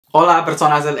Hola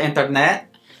personas del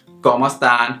internet, ¿cómo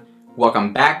están?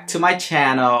 Welcome back to my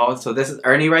channel. So this is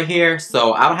Ernie right here.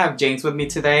 So I don't have James with me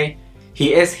today.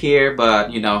 He is here,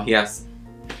 but you know, he has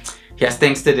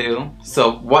things to do.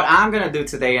 So what I'm gonna do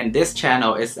today in this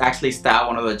channel is actually style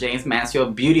one of the Jaymes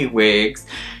Mansfield Beauty wigs.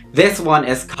 This one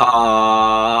is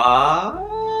called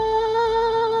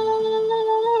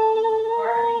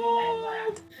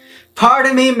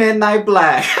Pardon Me Midnight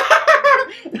Black.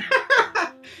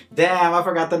 Damn, I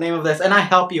forgot the name of this, and I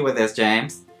help you with this,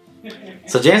 James.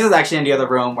 So James is actually in the other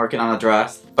room working on a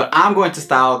dress, but I'm going to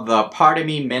style the Pardon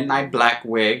Me Midnight Black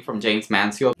wig from Jaymes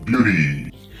Mansfield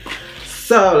Beauty.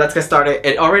 So let's get started.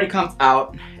 It already comes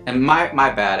out, and my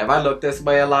bad. If I look this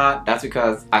way a lot, that's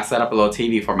because I set up a little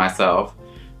TV for myself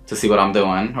to see what I'm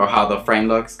doing or how the frame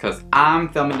looks, because I'm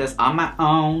filming this on my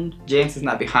own. James is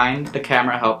not behind the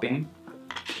camera helping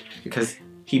because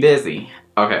he busy.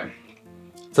 Okay.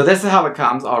 So this is how it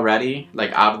comes already,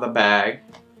 like out of the bag.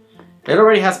 It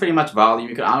already has pretty much volume.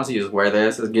 You can honestly just wear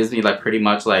this. It gives me like pretty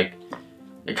much like,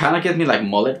 it kind of gives me like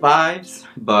mullet vibes,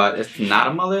 but it's not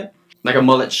a mullet. Like a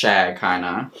mullet shag kind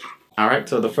of. Alright,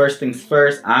 so the first things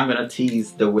first, I'm going to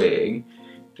tease the wig.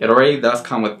 It already does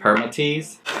come with perma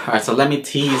tease. Alright, so let me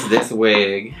tease this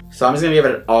wig. So I'm just going to give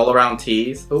it an all around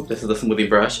tease. Oops, this is the smoothie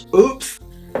brush. Oops!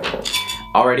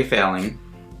 Already failing.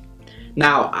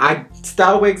 Now, I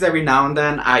style wigs every now and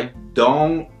then. I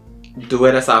don't do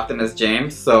it as often as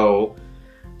James, so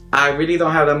I really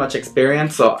don't have that much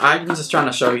experience. So I'm just trying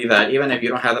to show you that even if you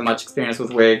don't have that much experience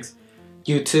with wigs,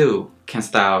 you too can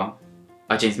style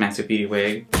a Jaymes Mansfield Beauty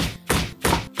wig.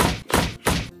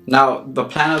 Now, the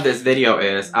plan of this video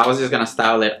is I was just going to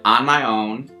style it on my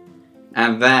own,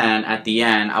 and then at the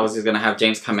end I was just going to have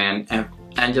James come in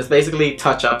and just basically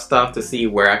touch up stuff to see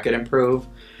where I could improve.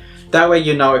 That way,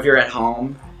 you know, if you're at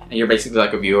home and you're basically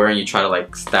like a viewer and you try to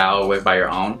like style a wig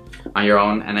on your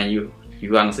own, and then you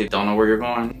honestly don't know where you're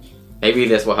going, maybe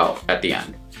this will help at the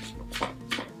end.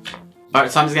 Alright,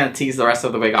 so I'm just gonna tease the rest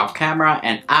of the wig off camera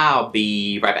and I'll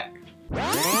be right back.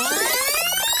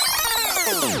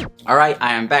 Alright,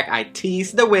 I am back. I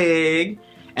teased the wig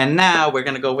and now we're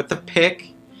gonna go with the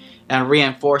pick and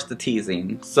reinforce the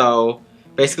teasing. So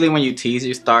basically when you tease,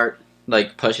 you start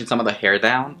like pushing some of the hair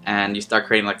down and you start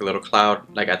creating like a little cloud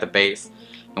like at the base.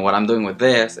 And what I'm doing with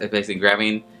this is basically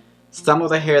grabbing some of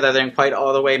the hair that didn't quite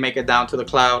all the way make it down to the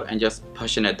cloud and just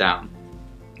pushing it down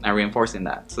and reinforcing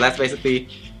that. So that's basically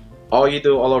all you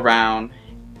do all around.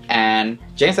 And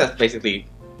James has basically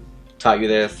taught you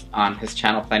this on his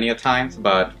channel plenty of times,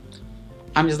 but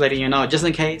I'm just letting you know, just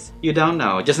in case you don't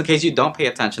know, just in case you don't pay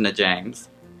attention to James.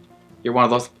 You're one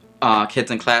of those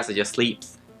kids in class that just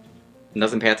sleeps and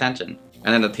doesn't pay attention.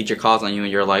 And then the teacher calls on you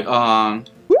and you're like,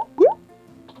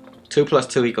 2 +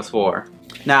 2 = 4.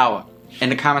 Now, in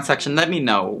the comment section, let me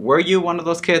know, were you one of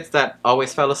those kids that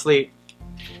always fell asleep?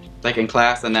 Like in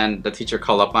class, and then the teacher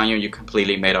called up on you and you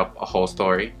completely made up a whole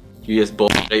story? You just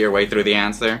bullshit your way through the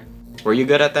answer? Were you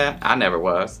good at that? I never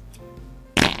was.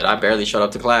 But I barely showed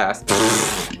up to class.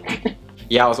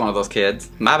 Yeah, I was one of those kids.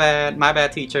 My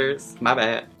bad teachers, my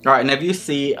bad. Alright, and if you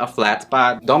see a flat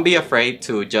spot, don't be afraid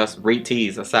to just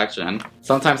re-tease a section.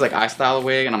 Sometimes like I style a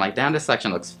wig and I'm like, damn, this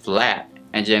section looks flat.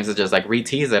 And James is just like,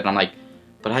 re-tease it. And I'm like,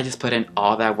 but I just put in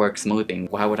all that work smoothing.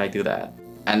 Why would I do that?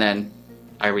 And then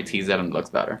I re-tease it and it looks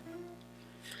better.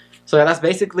 So yeah, that's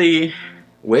basically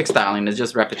wig styling. It's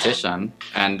just repetition.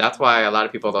 And that's why a lot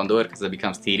of people don't do it, because it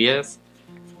becomes tedious.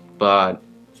 But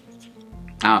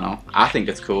I don't know. I think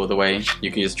it's cool the way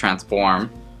you can just transform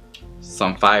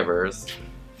some fibers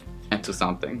into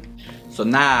something. So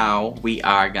now we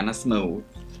are gonna smooth.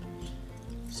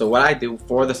 So what I do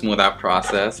for the smooth out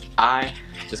process, I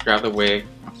just grab the wig,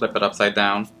 flip it upside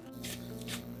down,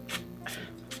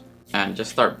 and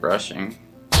just start brushing.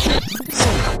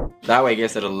 That way it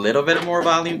gives it a little bit more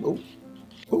volume. Ooh.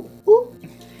 Ooh, ooh.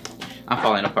 I'm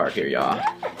falling apart here, y'all.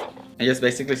 And just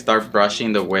basically start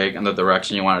brushing the wig in the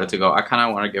direction you want it to go. I kind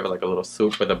of want to give it like a little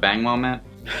swoop with a bang moment.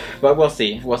 But we'll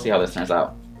see. We'll see how this turns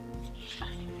out.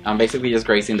 I'm basically just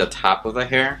grazing the top of the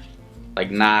hair. Like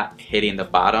not hitting the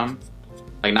bottom.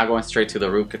 Like not going straight to the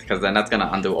root, because then that's going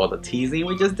to undo all the teasing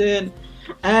we just did.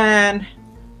 And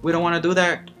we don't want to do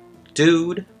that,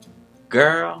 dude,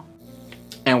 girl.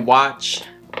 And watch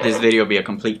this video be a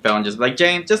complete fail and just be like,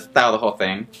 James, just style the whole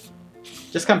thing.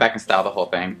 Just come back and style the whole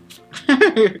thing.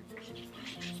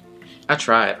 I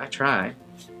tried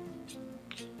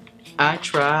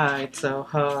so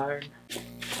hard.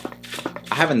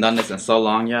 I haven't done this in so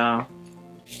long, y'all.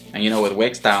 And you know, with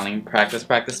wig styling, practice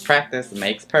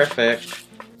makes perfect.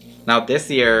 Now this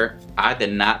year, I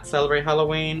did not celebrate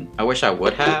Halloween. I wish I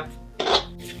would have.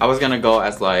 I was gonna go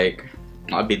as like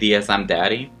a BDSM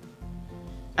daddy.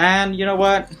 And you know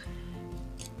what?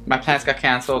 My plans got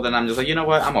canceled and I'm just like, you know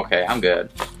what? I'm okay. I'm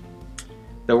good.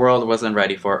 The world wasn't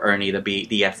ready for Ernie to be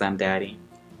the SM daddy.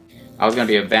 I was gonna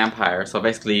be a vampire. So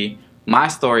basically, my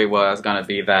story was gonna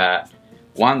be that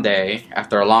one day,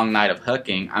 after a long night of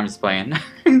hooking, I'm just playing.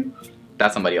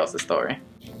 That's somebody else's story.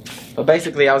 But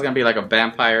basically, I was gonna be like a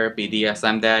vampire, be the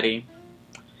SM daddy.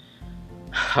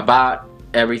 About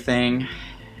everything.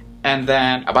 And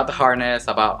then, about the harness,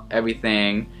 about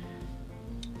everything.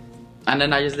 And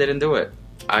then I just didn't do it.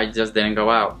 I just didn't go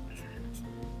out.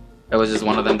 It was just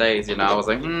one of them days, you know. I was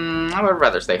like, I would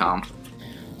rather stay home.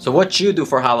 So what you do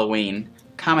for Halloween?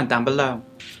 Comment down below.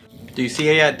 Do you see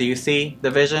it yet? Do you see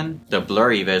the vision? The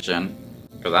blurry vision.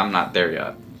 Because I'm not there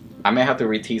yet. I may have to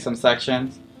re-tease some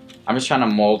sections. I'm just trying to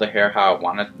mold the hair how I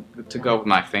want it to go with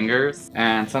my fingers.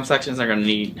 And some sections are going to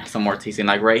need some more teasing.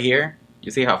 Like right here.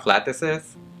 You see how flat this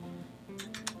is?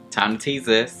 Time to tease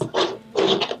this.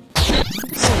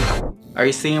 Are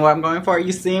you seeing what I'm going for? Are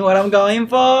you seeing what I'm going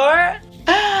for?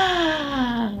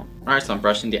 Alright, so I'm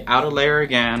brushing the outer layer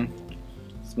again.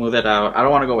 Smooth it out. I don't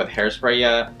want to go with hairspray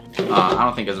yet. I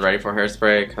don't think it's ready for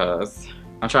hairspray because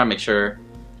I'm trying to make sure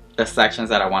the sections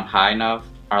that I want high enough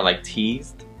are like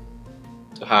teased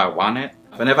to how I want it.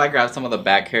 And if I grab some of the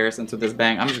back hairs into this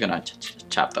bang, I'm just gonna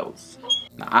chop those.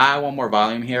 Now I want more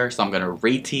volume here, so I'm gonna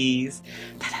re-tease.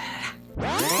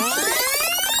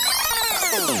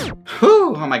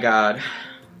 Whew, oh my god.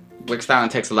 Wig styling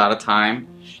takes a lot of time.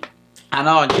 I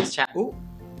know on Jaymes'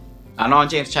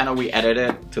 channel we edit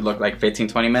it to look like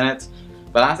 15-20 minutes.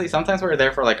 But honestly, sometimes we're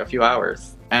there for like a few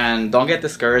hours. And don't get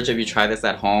discouraged if you try this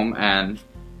at home and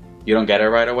you don't get it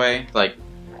right away. Like,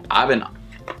 I've been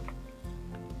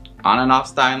on and off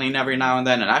styling every now and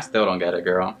then and I still don't get it,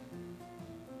 girl.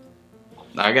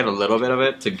 I get a little bit of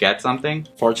it to get something.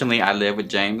 Fortunately, I live with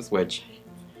Jaymes, which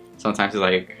sometimes is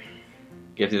like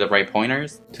gives you the right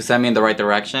pointers to send me in the right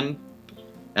direction.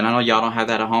 And I know y'all don't have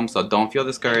that at home, so don't feel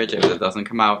discouraged if it doesn't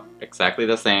come out exactly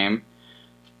the same.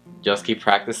 Just keep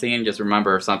practicing. Just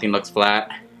remember, if something looks flat,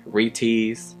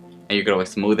 re-tease, and you can always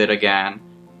smooth it again.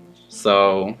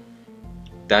 So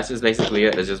that's just basically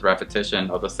it. It's just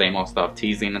repetition of the same old stuff.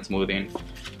 Teasing and smoothing,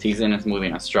 and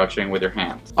structuring with your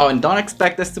hands. Oh, and don't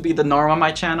expect this to be the norm on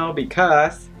my channel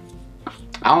because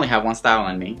I only have one style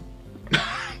in me.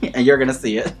 And you're gonna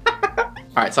see it.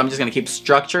 Alright, so I'm just gonna keep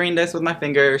structuring this with my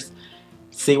fingers,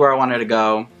 see where I want it to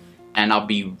go, and I'll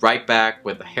be right back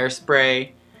with the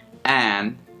hairspray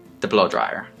and the blow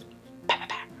dryer.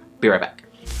 Be right back.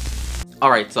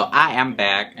 Alright, so I am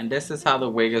back, and this is how the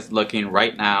wig is looking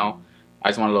right now. I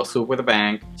just want a little swoop with a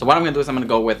bang. So what I'm gonna do is I'm gonna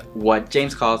go with what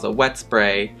Jaymes calls a wet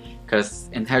spray, because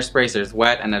in hairsprays there's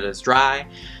wet and then there's dry.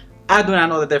 I do not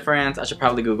know the difference. I should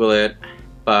probably Google it.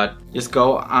 But just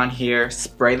go on here,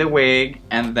 spray the wig,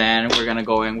 and then we're gonna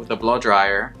go in with the blow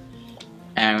dryer.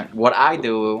 And what I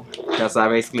do, because I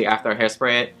basically, after I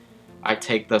hairspray it, I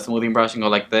take the smoothing brush and go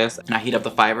like this, and I heat up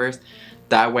the fibers.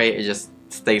 That way it just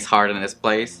stays hard in its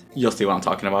place. You'll see what I'm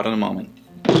talking about in a moment.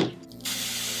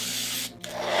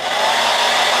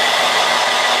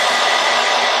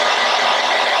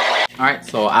 Alright,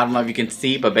 so I don't know if you can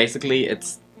see, but basically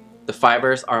the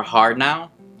fibers are hard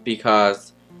now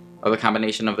because of the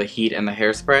combination of the heat and the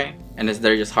hairspray, and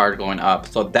they're just hard going up.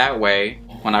 So that way,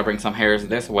 when I bring some hairs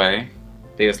this way,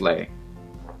 they just lay.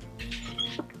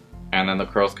 And then the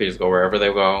curls could just go wherever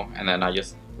they go, and then I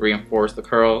just reinforce the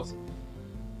curls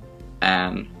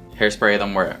and hairspray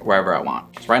them wherever I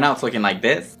want. So right now it's looking like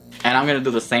this, and I'm gonna do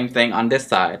the same thing on this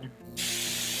side.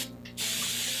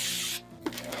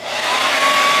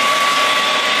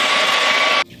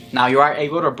 Now you are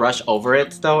able to brush over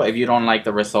it still if you don't like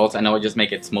the results, and it will just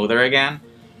make it smoother again.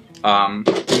 You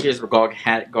can just go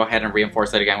ahead and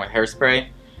reinforce it again with hairspray.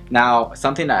 Now,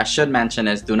 something that I should mention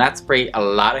is do not spray a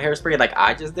lot of hairspray like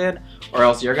I just did, or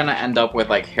else you're gonna end up with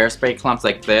like hairspray clumps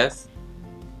like this.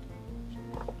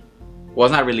 Well,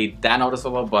 it's not really that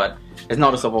noticeable, but it's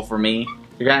noticeable for me.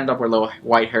 You're gonna end up with a little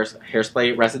white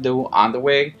hairspray residue on the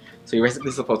wig. So you're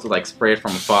basically supposed to like spray it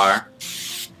from afar,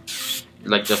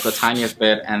 like just the tiniest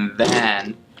bit, and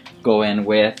then go in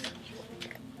with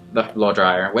the blow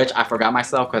dryer, which I forgot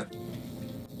myself because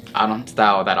I don't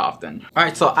style that often.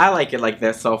 Alright, so I like it like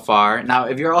this so far. Now,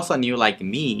 if you're also new like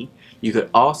me, you could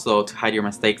also, to hide your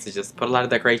mistakes, just put a lot of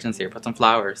decorations here. Put some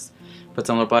flowers, put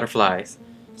some little butterflies,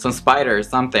 some spiders,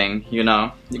 something, you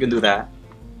know. You can do that.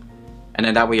 And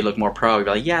then that way you look more pro. You're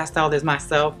like, yeah, I styled this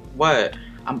myself. What?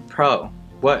 I'm pro.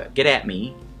 What? Get at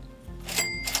me.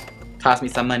 Toss me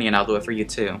some money and I'll do it for you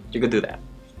too. You could do that.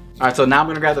 Alright, so now I'm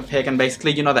going to grab the pick and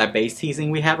basically, you know that base teasing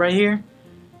we had right here?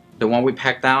 the one we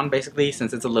packed down, basically,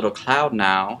 since it's a little cloud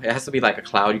now, it has to be like a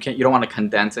cloud. You don't want to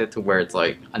condense it to where it's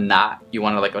like a knot. You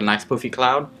want like a nice poofy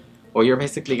cloud. Well, you're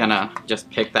basically gonna just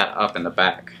pick that up in the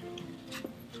back.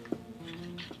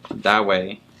 That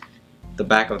way, the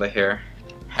back of the hair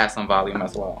has some volume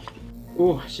as well.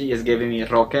 Ooh, she is giving me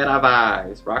rockera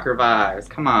vibes, rocker vibes.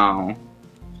 Come on.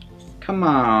 Come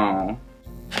on.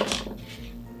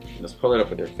 Just pull it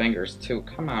up with your fingers too.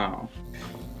 Come on.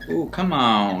 Ooh, come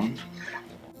on.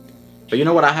 But you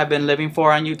know what I have been living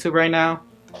for on YouTube right now?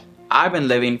 I've been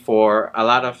living for a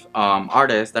lot of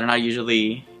artists that are not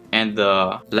usually in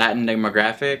the Latin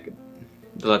demographic,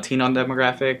 the Latino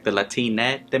demographic, the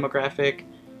Latinette demographic.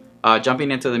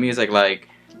 Jumping into the music like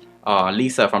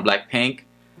Lisa from Blackpink.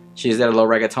 She did a little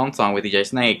reggaeton song with DJ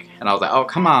Snake. And I was like, oh,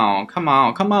 come on, come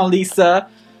on, come on, Lisa.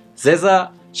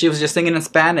 Ziza, she was just singing in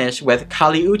Spanish with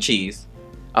Kali Uchis.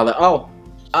 I was like, oh,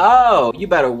 you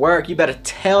better work. You better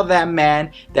tell that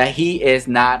man that he is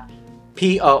not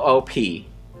P-O-O-P.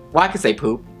 Well, I could say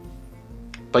poop.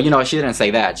 But you know, she didn't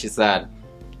say that. She said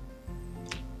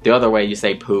the other way you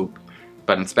say poop,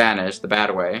 but in Spanish, the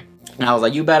bad way. And I was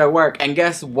like, you better work. And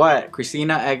guess what?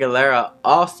 Christina Aguilera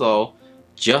also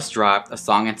just dropped a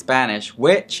song in Spanish,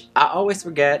 which I always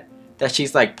forget that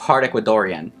she's like part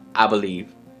Ecuadorian, I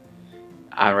believe.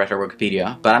 I read her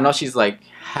Wikipedia, but I know she's like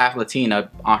half Latina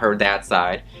on her dad's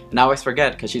side. And I always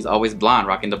forget because she's always blonde,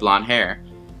 rocking the blonde hair.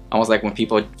 Almost like when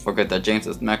people forget that Jaymes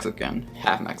is Mexican,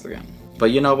 half Mexican.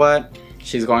 But you know what?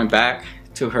 She's going back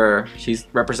to her, she's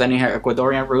representing her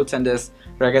Ecuadorian roots in this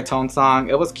reggaeton song.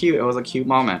 It was cute, it was a cute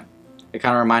moment. It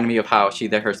kind of reminded me of how she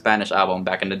did her Spanish album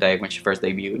back in the day when she first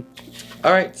debuted.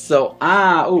 Alright, so,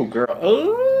 oh girl,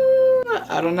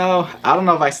 I don't know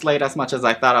if I slayed as much as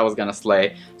I thought I was gonna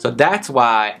slay. So that's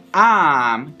why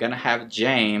I'm gonna have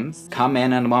Jaymes come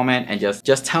in a moment and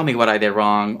just tell me what I did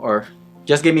wrong, or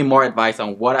just give me more advice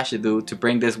on what I should do to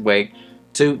bring this wig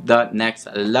to the next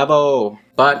level.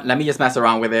 But let me just mess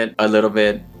around with it a little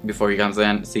bit before he comes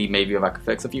in, see maybe if I can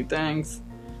fix a few things.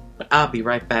 But I'll be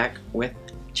right back with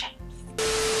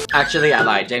Jaymes. Actually, I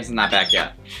lied. Jaymes is not back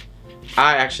yet.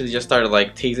 I actually just started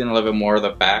like teasing a little bit more of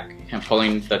the back and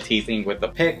pulling the teasing with the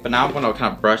pick, but now I'm gonna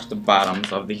kind of brush the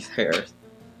bottoms of these hairs.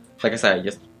 Like I said, I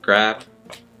just grab,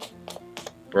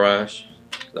 brush,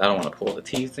 because I don't want to pull the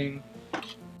teasing.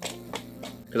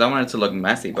 Because I want it to look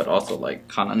messy, but also like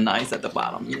kind of nice at the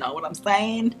bottom. You know what I'm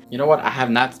saying? You know what? I have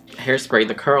not hairsprayed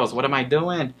the curls. What am I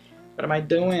doing? What am I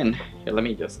doing? Here, let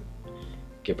me just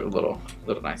give it a little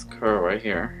nice curl right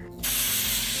here.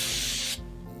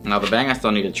 Now the bang I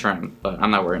still need to trim, but I'm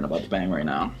not worrying about the bang right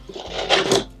now.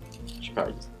 I should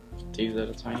probably just tease it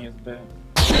a tiniest bit.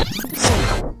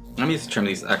 Let me just trim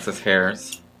these excess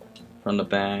hairs from the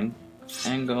bang.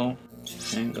 Angle,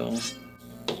 angle.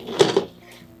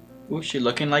 Ooh, she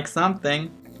looking like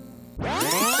something.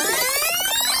 Alright,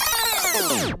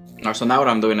 so now what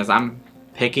I'm doing is I'm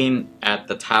picking at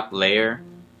the top layer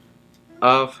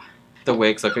of the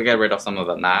wig so I could get rid of some of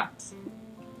the knots,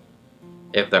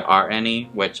 if there are any,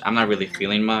 which I'm not really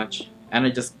feeling much, and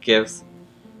it just gives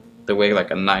the wig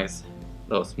like a nice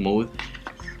little smooth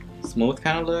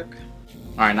kind of look.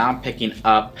 Alright, now I'm picking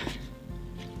up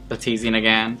the teasing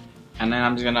again, and then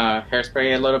I'm just gonna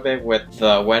hairspray a little bit with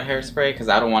the wet hairspray because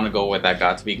I don't want to go with that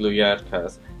Got2b glue yet,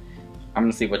 because I'm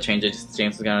gonna see what changes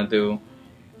Jaymes is gonna do,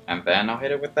 and then I'll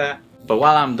hit it with that. But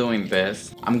while I'm doing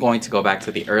this, I'm going to go back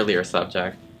to the earlier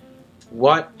subject.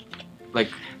 What like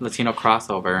Latino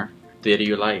crossover did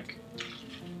you like?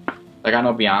 Like, I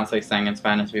know Beyonce sang in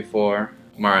Spanish before,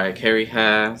 Mariah Carey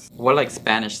has. What like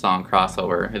Spanish song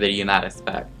crossover did you not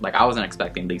expect? Like, I wasn't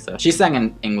expecting Lisa. She sang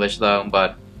in English though,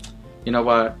 but you know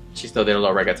what? She still did a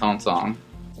little reggaeton song.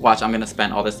 Watch, I'm gonna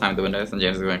spend all this time doing this and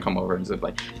Jaymes is gonna come over and just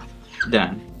like,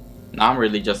 done. Now I'm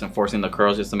really just enforcing the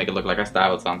curls just to make it look like I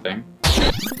styled something.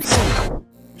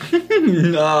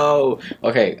 No!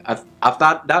 Okay, I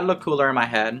thought that looked cooler in my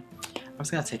head. I'm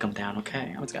just gonna take them down,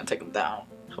 okay? I'm just gonna take them down.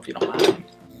 Hope you don't mind.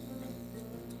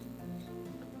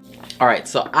 Alright,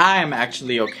 so I'm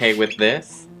actually okay with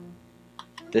this.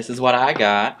 This is what I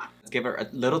got. Let's give her a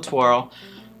little twirl.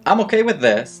 I'm okay with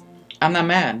this. I'm not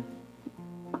mad.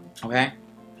 Okay?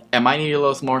 It might need a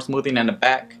little more smoothing in the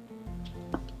back.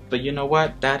 But you know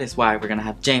what? That is why we're gonna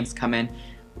have Jaymes come in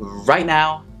right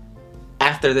now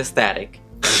after this static.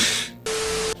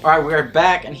 Alright, we're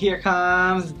back and here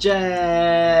comes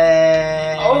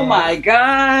Jaymes. Oh my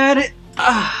god!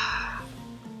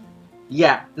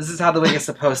 Yeah, this is how the wig is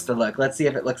supposed to look. Let's see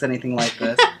if it looks anything like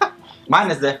this. Mine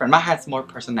is different. Mine has more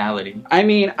personality. I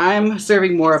mean, I'm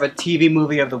serving more of a TV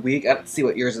movie of the week. Let's see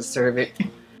what yours is serving.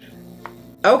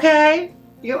 Okay.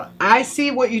 You know, I see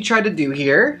what you tried to do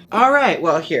here. All right,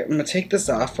 well, here, I'm gonna take this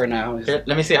off for now. Here,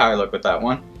 let me see how I look with that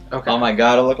one. Okay. Oh my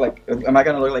god, I look like, am I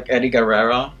gonna look like Eddie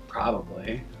Guerrero?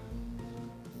 Probably.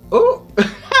 Ooh!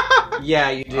 Yeah,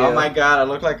 you do. Oh my god, I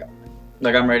look like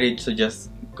I'm ready to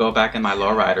just go back in my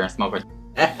lowrider and smoke a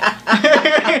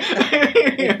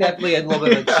It's definitely a little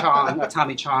bit of a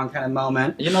Tommy Chong kind of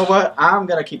moment. You know what? I'm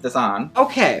gonna keep this on.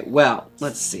 Okay, well,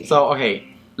 let's see. So, okay,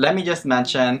 let me just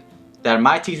mention that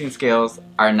my teasing skills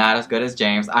are not as good as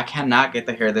James. I cannot get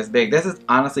the hair this big. This is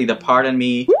honestly the Pardon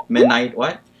Me Midnight,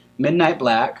 what? Midnight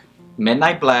Black.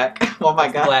 Midnight Black. Oh my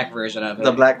god. The black version of it.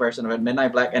 The black version of it,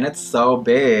 Midnight Black, and it's so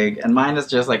big. And mine is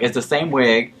just like, it's the same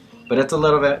wig, but it's a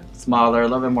little bit smaller, a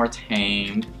little bit more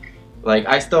tamed. Like,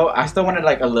 I still wanted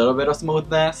like a little bit of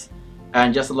smoothness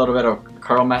and just a little bit of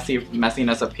curl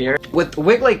messiness up here. With a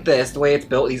wig like this, the way it's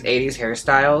built, these 80s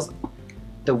hairstyles,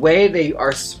 the way they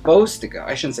are supposed to go,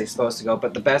 I shouldn't say supposed to go,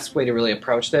 but the best way to really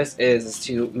approach this is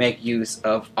to make use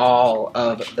of all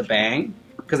of the bang,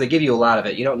 because they give you a lot of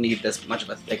it. You don't need this much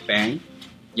of a thick bang.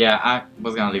 Yeah, I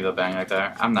was gonna leave the bang right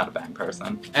there. I'm not a bang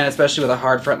person. And especially with a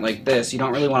hard front like this, you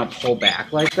don't really want to pull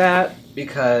back like that,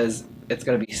 because it's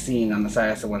going to be seen on the side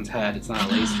of someone's head. It's not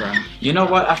a lace front. You know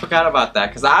what? I forgot about that,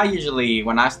 because I usually,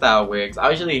 when I style wigs, I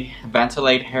usually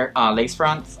ventilate hair lace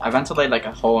fronts. I ventilate like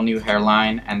a whole new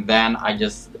hairline, and then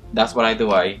that's what I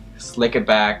do. I slick it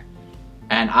back,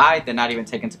 and I did not even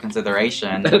take into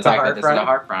consideration the fact that this is a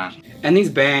hard front. And these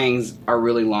bangs are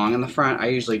really long in the front. I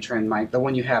usually trim the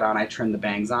one you had on, I trimmed the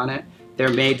bangs on it. They're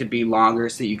made to be longer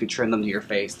so you could trim them to your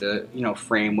face to, you know,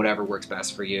 frame whatever works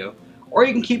best for you. Or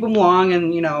you can keep them long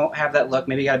and, you know, have that look.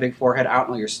 Maybe you got a big forehead. I don't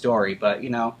know your story, but, you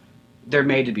know, they're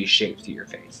made to be shaped to your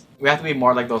face. We have to be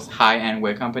more like those high-end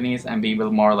wig companies and be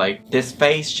more like this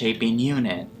face-shaping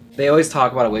unit. They always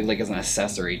talk about a wig like as an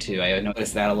accessory, too. I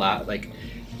noticed that a lot. Like,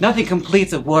 nothing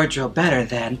completes a wardrobe better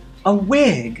than a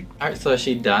wig. Alright, so is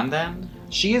she done then?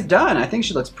 She is done. I think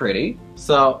she looks pretty.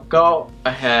 So, go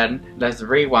ahead. Let's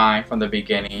rewind from the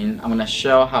beginning. I'm going to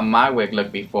show how my wig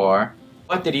looked before.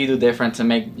 What did you do different to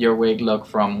make your wig look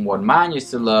from what mine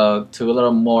used to look to a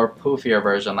little more poofier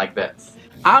version like this?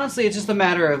 Honestly, it's just a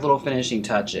matter of little finishing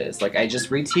touches. Like, I just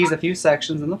re-teased a few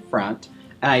sections in the front,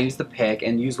 and I used the pick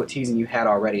and used what teasing you had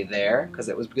already there, because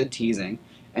it was good teasing,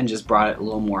 and just brought it a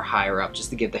little more higher up just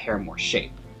to give the hair more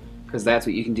shape. Because that's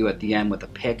what you can do at the end with the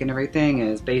pick and everything,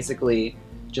 is basically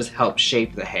just help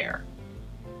shape the hair.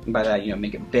 And by that, you know,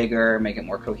 make it bigger, make it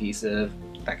more cohesive,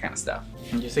 that kind of stuff.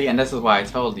 You see, and this is why I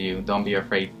told you, don't be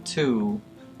afraid to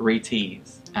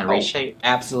re-tease and reshape.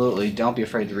 Absolutely, don't be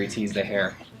afraid to re-tease the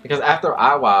hair. Because after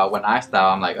a while, when I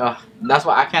style, I'm like, ugh, that's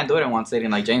why I can't do it in one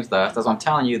sitting like James does. That's what I'm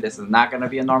telling you, this is not going to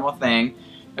be a normal thing.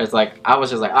 It's like, I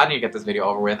was just like, I need to get this video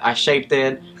over with. I shaped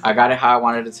it, I got it how I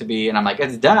wanted it to be, and I'm like,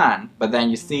 it's done. But then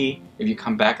you see, if you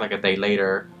come back like a day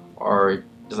later, or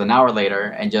just an hour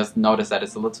later, and just notice that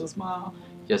it's a little too small,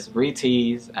 just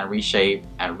re-tease and reshape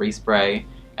and respray,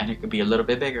 and it could be a little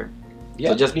bit bigger.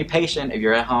 Yep. So just be patient if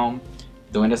you're at home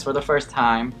doing this for the first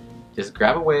time. Just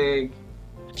grab a wig,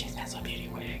 a Jaymes Mansfield Beauty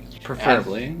wig,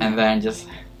 preferably, and then just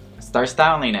start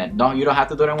styling it. You don't have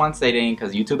to do it in one sitting,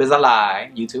 because YouTube is a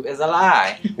lie. YouTube is a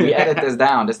lie. We edit this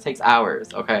down. This takes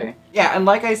hours, okay? Yeah, and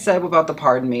like I said about the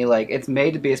Pardon Me, like, it's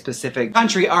made to be a specific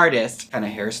country artist kind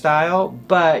of hairstyle,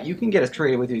 but you can get as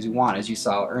creative with it as you want, as you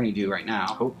saw Ernie do right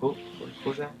now.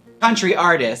 Who's that? Country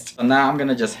artist. So now I'm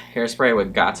gonna just hairspray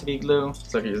with Got2b glue,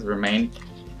 so it can just remain.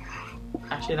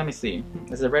 Actually, let me see.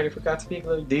 Is it ready for Got2b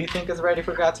glue? Do you think it's ready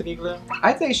for Got2b glue?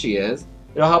 I think she is.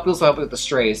 It'll also help with the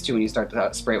sprays too when you start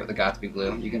to spray it with the Got2b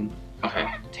glue. You can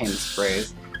tame the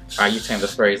sprays. Alright, you tame the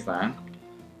sprays then.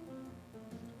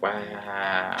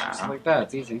 Wow. Just like that,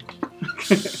 it's easy.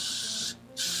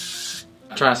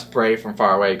 I'm trying to spray from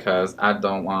far away because I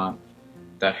don't want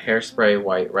that hairspray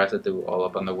white residue all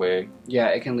up on the wig. Yeah,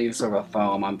 it can leave sort of a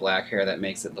foam on black hair that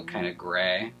makes it look kind of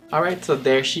gray. Alright, so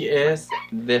there she is.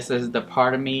 This is the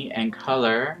Pardon Me in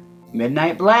color.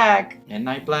 Midnight Black.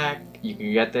 Midnight Black. You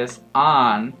can get this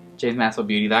on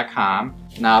JaymesMansfieldBeauty.com.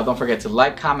 Now, don't forget to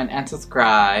like, comment, and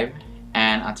subscribe.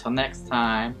 And until next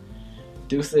time,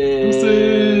 deuces.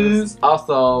 Deuces.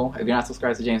 Also, if you're not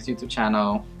subscribed to James' YouTube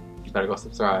channel, you better go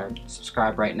subscribe.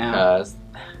 Subscribe right now. Because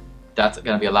that's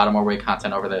going to be a lot of more wig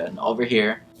content over there and over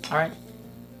here. Alright.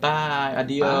 Bye.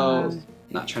 Adios. Bye.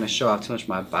 Not trying to show off too much of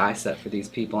my bicep for these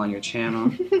people on your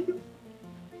channel.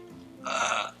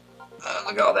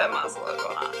 Look at all that muscle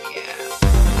going on. Yeah.